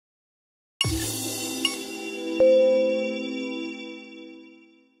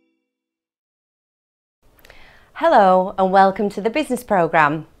Hello and welcome to the business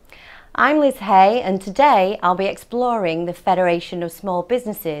programme. I'm Liz Hay and today I'll be exploring the Federation of Small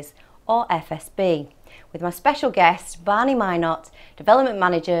Businesses, or FSB, with my special guest Barney Mynott, Development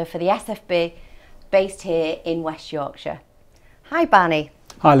Manager for the SFB based here in West Yorkshire. Hi Barney.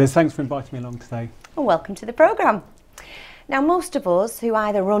 Hi Liz, thanks for inviting me along today. And welcome to the programme. Now most of us who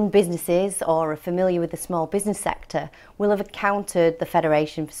either run businesses or are familiar with the small business sector will have encountered the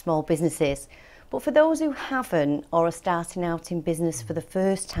Federation for Small Businesses. But for those who haven't or are starting out in business for the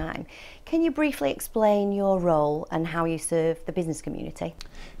first time, can you briefly explain your role and how you serve the business community?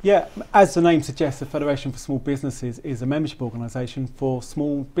 Yeah, as the name suggests, the Federation for Small Businesses is a membership organisation for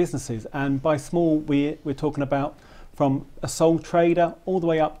small businesses, and by small we're talking about from a sole trader all the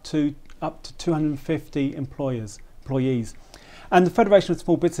way up to 250 employees. And the Federation of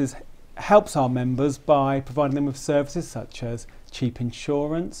Small Businesses helps our members by providing them with services such as cheap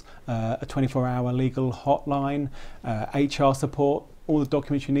insurance, a 24-hour legal hotline, HR support, all the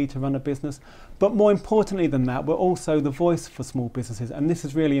documents you need to run a business. But more importantly than that, we're also the voice for small businesses, and this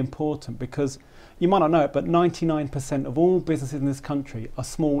is really important because you might not know it, but 99% of all businesses in this country are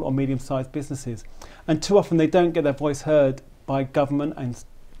small or medium-sized businesses, and too often they don't get their voice heard by government and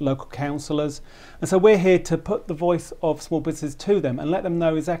local councillors. And so we're here to put the voice of small businesses to them and let them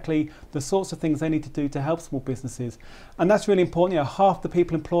know exactly the sorts of things they need to do to help small businesses. And that's really important. You know, half the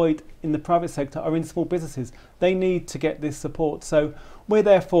people employed in the private sector are in small businesses. They need to get this support. So we're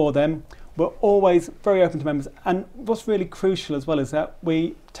there for them. We're always very open to members. And what's really crucial as well is that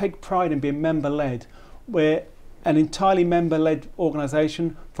we take pride in being member-led. We're an entirely member-led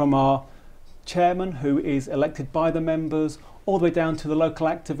organisation, from our chairman, who is elected by the members, all the way down to the local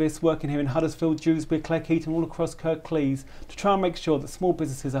activists working here in Huddersfield, Dewsbury, Cleckheaton, all across Kirklees, to try and make sure that small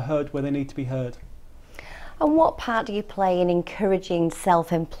businesses are heard where they need to be heard. And what part do you play in encouraging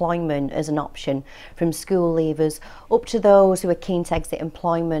self-employment as an option, from school leavers up to those who are keen to exit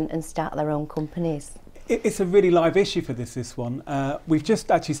employment and start their own companies? It's a really live issue for this one. We've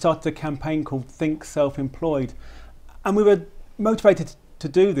just actually started a campaign called Think Self-Employed, and we were motivated to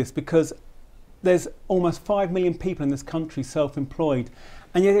do this because there's almost 5 million people in this country self-employed,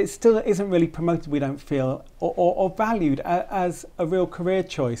 and yet it still isn't really promoted, we don't feel, or valued as a real career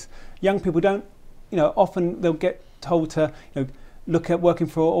choice. Young people don't, often they'll get told to, look at working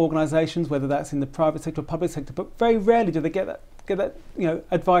for organisations, whether that's in the private sector or public sector, but very rarely do they get that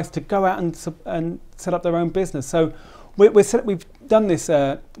advice to go out and set up their own business. So we've done this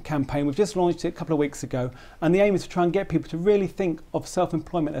campaign. We've just launched it a couple of weeks ago, and the aim is to try and get people to really think of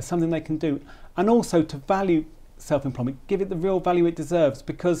self-employment as something they can do, and also to value self-employment, give it the real value it deserves.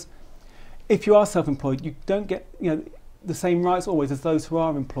 Because if you are self-employed, you don't get the same rights always as those who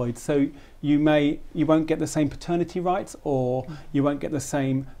are employed. So you won't get the same paternity rights, or you won't get the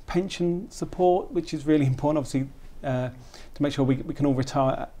same pension support, which is really important, obviously, to make sure we can all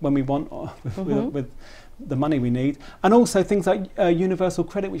retire when we want with the money we need. And also things like universal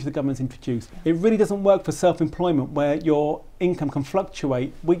credit, which the government's introduced. It really doesn't work for self-employment where your income can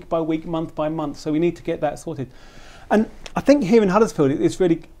fluctuate week by week, month by month. So we need to get that sorted. And I think here in Huddersfield it's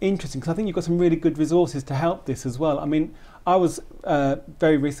really interesting because I think you've got some really good resources to help this as well. I mean, I was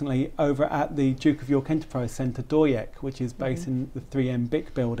very recently over at the Duke of York Enterprise Centre, Doyek, which is based in the 3M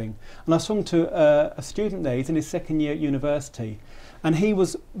BIC building. And I was talking to a student there. He's in his second year at university. And he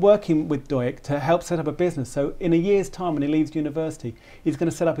was working with Doyek to help set up a business. So in a year's time, when he leaves university, he's going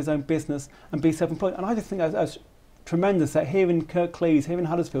to set up his own business and be self-employed. And I just think that's tremendous that here in Kirklees, here in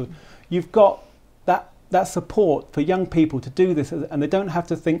Huddersfield, you've got that support for young people to do this, and they don't have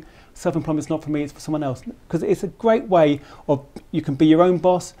to think self-employment is not for me, it's for someone else. Because it's a great way of, you can be your own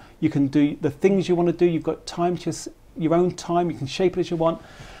boss, you can do the things you want to do, you've got time, just your own time, you can shape it as you want.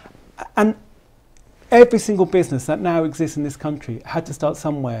 And every single business that now exists in this country had to start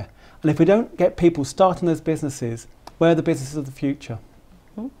somewhere. And if we don't get people starting those businesses, where are the businesses of the future?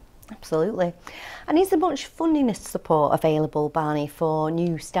 Absolutely. And is there much funding support available, Barney, for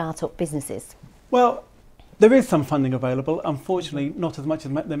new start-up businesses? Well, there is some funding available, unfortunately not as much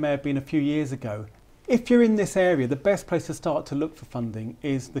as there may have been a few years ago. If you're in this area, the best place to start to look for funding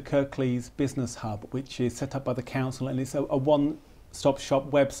is the Kirklees Business Hub, which is set up by the council, and it's a one-stop shop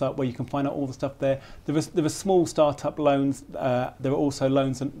website where you can find out all the stuff there. There are small start-up loans. There are also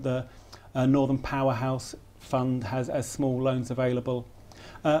loans that the Northern Powerhouse Fund has as small loans available.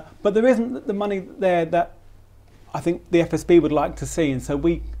 But there isn't the money there that I think the FSB would like to see, and so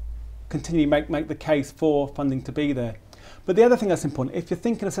we continue to make the case for funding to be there. But the other thing that's important, if you're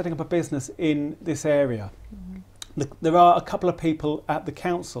thinking of setting up a business in this area, there are a couple of people at the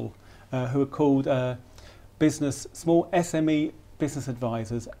council who are called small SME business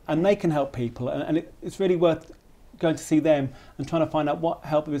advisors, and they can help people, and it's really worth going to see them and trying to find out what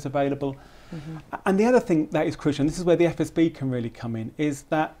help is available. And the other thing that is crucial, and this is where the FSB can really come in, is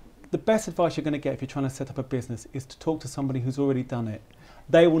that the best advice you're going to get if you're trying to set up a business is to talk to somebody who's already done it.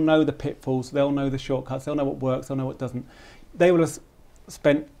 They will know the pitfalls, they'll know the shortcuts, they'll know what works, they'll know what doesn't. They will have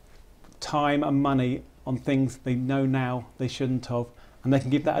spent time and money on things they know now they shouldn't have, and they can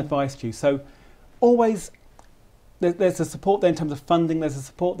give that advice to you. So always, there's a support there in terms of funding, there's a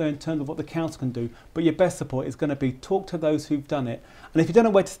support there in terms of what the council can do, but your best support is going to be talk to those who've done it. And if you don't know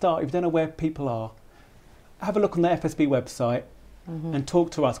where to start, if you don't know where people are, have a look on the FSB website and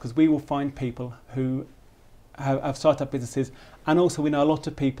talk to us, because we will find people who have started up businesses, and also we know a lot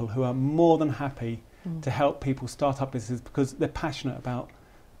of people who are more than happy to help people start up businesses because they're passionate about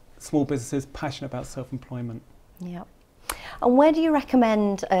small businesses, passionate about self-employment. Yeah. And where do you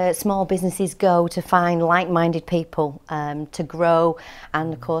recommend small businesses go to find like-minded people to grow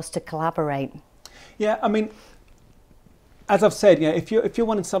and, of course, to collaborate? Yeah, I mean, as I've said, if you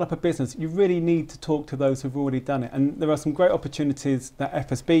want to start up a business, you really need to talk to those who've already done it. And there are some great opportunities that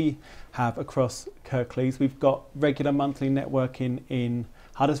FSB have across Kirklees. We've got regular monthly networking in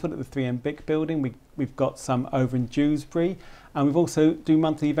Huddersfield at the 3M BIC building. We've got some over in Dewsbury. And we've also do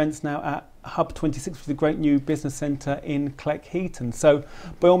monthly events now at Hub 26, which is a great new business centre in Cleckheaton. So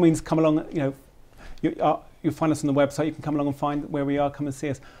by all means, come along. You'll find us on the website. You can come along and find where we are. Come and see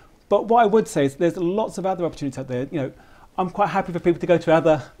us. But what I would say is there's lots of other opportunities out there. I'm quite happy for people to go to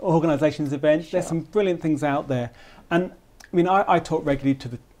other organisations' events. Sure. There's some brilliant things out there. And I mean, I talk regularly to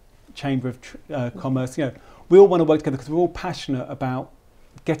the Chamber of Commerce. We all want to work together because we're all passionate about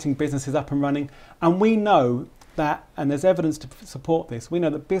getting businesses up and running. And we know that, and there's evidence to support this, we know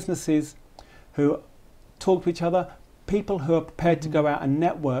that businesses who talk to each other, people who are prepared to go out and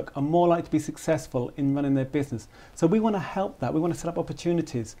network, are more likely to be successful in running their business. So we want to help that. We want to set up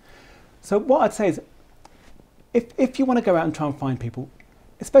opportunities. So what I'd say is, if you want to go out and try and find people,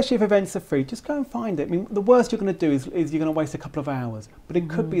 especially if events are free, just go and find it. I mean, the worst you're going to do is you're going to waste a couple of hours. But it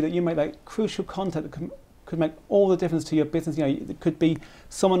could be that you make that crucial content that could make all the difference to your business. It could be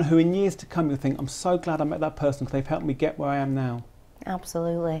someone who in years to come you'll think, I'm so glad I met that person because they've helped me get where I am now.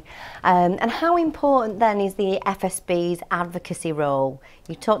 Absolutely. And how important then is the FSB's advocacy role?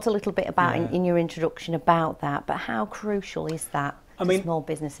 You talked a little bit about in your introduction about that, but how crucial is that to small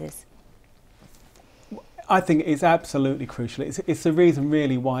businesses? I think it's absolutely crucial. It's the reason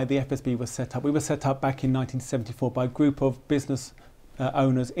really why the FSB was set up. We were set up back in 1974 by a group of business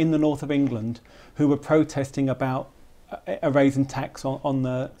owners in the north of England who were protesting about a raise in tax on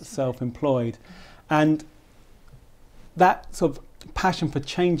the self-employed. And that sort of passion for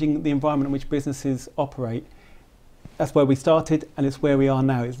changing the environment in which businesses operate, that's where we started and it's where we are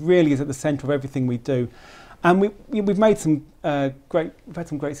now. It really is at the centre of everything we do. And we've made some we've had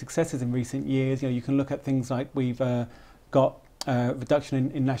some great successes in recent years. You can look at things like we've got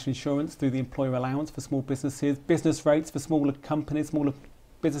reduction in national insurance through the employer allowance for small businesses, business rates for smaller companies, smaller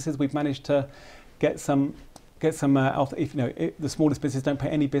businesses. We've managed to get some off. If the smallest businesses don't pay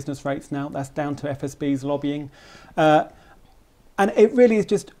any business rates now, that's down to FSB's lobbying, and it really is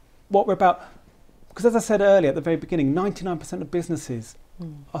just what we're about. Because as I said earlier at the very beginning, 99% of businesses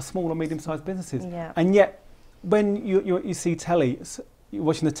are small or medium-sized businesses, and yet when you see telly, you're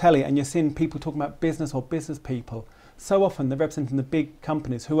watching the telly and you're seeing people talking about business or business people, so often they're representing the big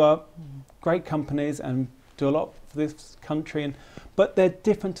companies who are great companies and do a lot for this country, but they're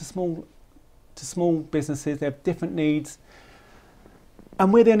different to small businesses. They have different needs,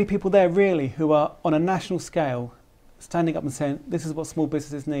 and we're the only people there really who are on a national scale standing up and saying this is what small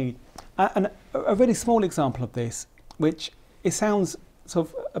businesses need. And a really small example of this, which it sounds sort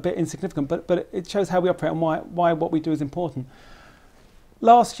of a bit insignificant, but it shows how we operate and why what we do is important.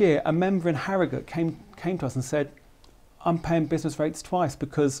 Last year, a member in Harrogate came to us and said, I'm paying business rates twice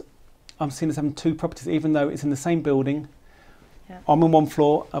because I'm seen as having two properties, even though it's in the same building. I'm on one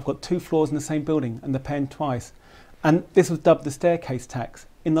floor, I've got two floors in the same building, and they're paying twice. And this was dubbed the staircase tax.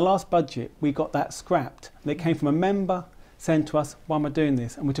 In the last budget, we got that scrapped. And it came from a member saying to us, why am I doing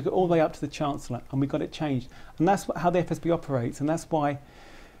this? And we took it all the way up to the Chancellor and we got it changed. And that's how the FSB operates, and that's why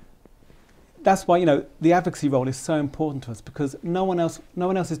the advocacy role is so important to us, because no one else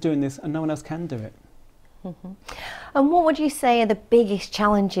is doing this and no one else can do it. And what would you say are the biggest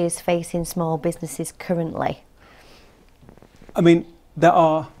challenges facing small businesses currently? I mean, there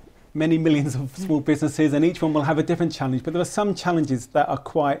are many millions of small businesses and each one will have a different challenge, but there are some challenges that are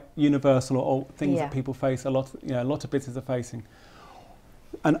quite universal or things that people face a lot of businesses are facing.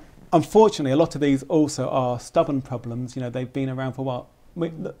 And unfortunately, a lot of these also are stubborn problems. They've been around for a while.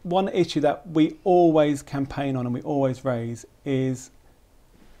 One issue that we always campaign on and we always raise is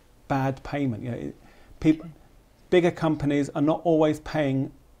bad payment. bigger companies are not always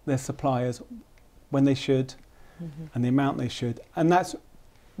paying their suppliers when they should and the amount they should. And that's,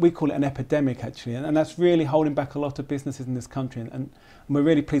 we call it an epidemic actually, and that's really holding back a lot of businesses in this country. And we're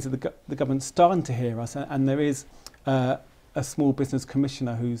really pleased that the government's starting to hear us, and there is a small business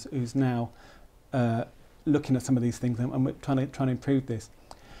commissioner who's now looking at some of these things, and we're trying to improve this.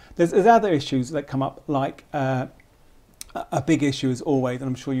 There's other issues that come up, like a big issue is always, and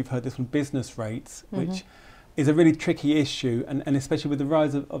I'm sure you've heard this one, business rates, which is a really tricky issue, and especially with the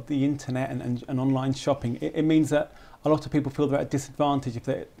rise of the internet and online shopping, it means that a lot of people feel they're at a disadvantage if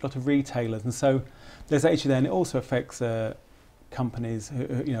they're a lot of retailers, and so there's that issue there, and it also affects companies,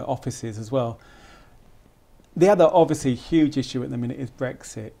 offices as well. The other obviously huge issue at the minute is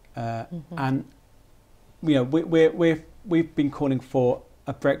Brexit, and we've been calling for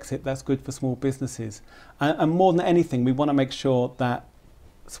a Brexit that's good for small businesses, and more than anything, we want to make sure that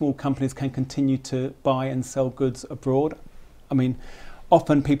small companies can continue to buy and sell goods abroad. I mean,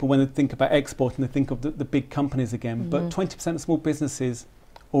 often people, when they think about exporting, they think of the big companies again, but 20% of small businesses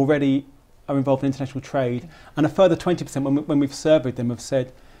already are involved in international trade, and a further 20% when we've surveyed them have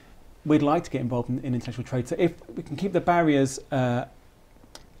said we'd like to get involved in international trade. So if we can keep the barriers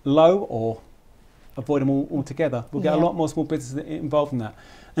low or avoid them altogether, we'll get a lot more small businesses involved in that.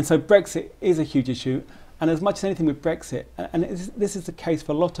 And so Brexit is a huge issue, and as much as anything with Brexit, and this is the case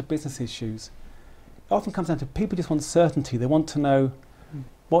for a lot of business issues, it often comes down to people just want certainty. They want to know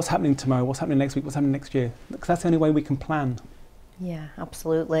what's happening tomorrow, what's happening next week, what's happening next year, because that's the only way we can plan. Yeah,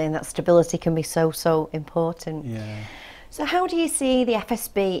 absolutely, and that stability can be so important. Yeah. So how do you see the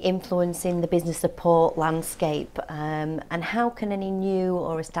FSB influencing the business support landscape, and how can any new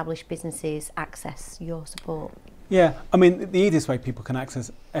or established businesses access your support? Yeah, I mean, the easiest way people can access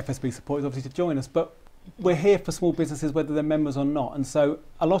FSB support is obviously to join us, but we're here for small businesses whether they're members or not, and so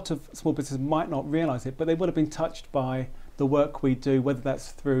a lot of small businesses might not realise it, but they would have been touched by the work we do, whether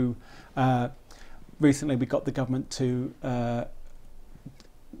that's through, recently we got the government to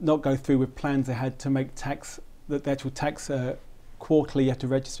not go through with plans they had to make the actual tax quarterly. You have to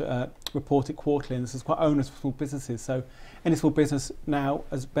register, report it quarterly, and this is quite onerous for small businesses. So any small business now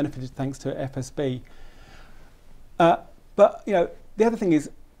has benefited thanks to FSB. But the other thing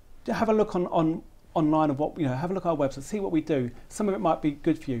is, have a look online of what have a look at our website, see what we do. Some of it might be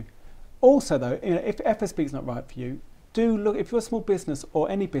good for you. Also, though, if FSB is not right for you, do look, if you're a small business or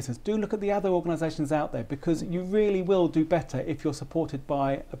any business, do look at the other organisations out there, because you really will do better if you're supported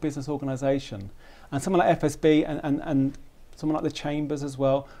by a business organisation. And someone like FSB and someone like the Chambers as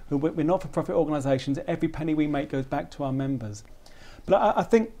well, who we're not-for-profit organisations, every penny we make goes back to our members. But I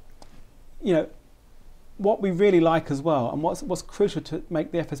think, what we really like as well, and what's crucial to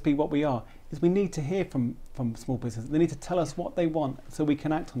make the FSB what we are, is we need to hear from small businesses. They need to tell us what they want so we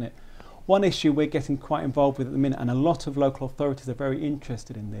can act on it. One issue we're getting quite involved with at the minute, and a lot of local authorities are very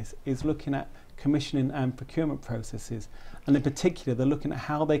interested in this, is looking at commissioning and procurement processes. And in particular, they're looking at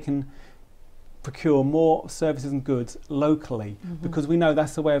how they can procure more services and goods locally, because we know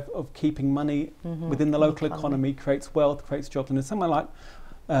that's the way of keeping money within the local economy, creates wealth, creates jobs. And in somewhere like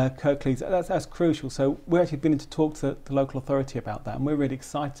Kirklees, that's crucial. So we're actually beginning to talk to the local authority about that, and we're really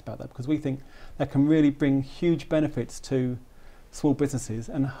excited about that, because we think that can really bring huge benefits to small businesses,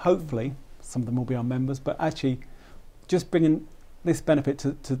 and hopefully some of them will be our members, but actually just bringing this benefit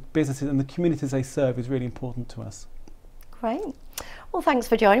to businesses and the communities they serve is really important to us. Great. Well, thanks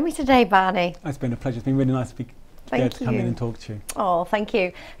for joining me today, Barney. It's been a pleasure. It's been really nice to be able to come in and talk to you. Oh, thank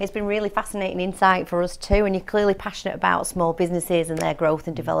you. It's been really fascinating insight for us too, and you're clearly passionate about small businesses and their growth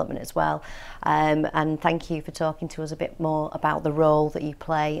and development as well. And thank you for talking to us a bit more about the role that you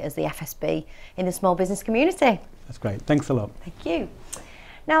play as the FSB in the small business community. That's great. Thanks a lot. Thank you.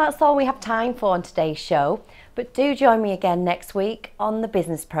 Now that's all we have time for on today's show, but do join me again next week on the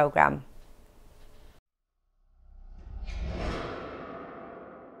Business Programme.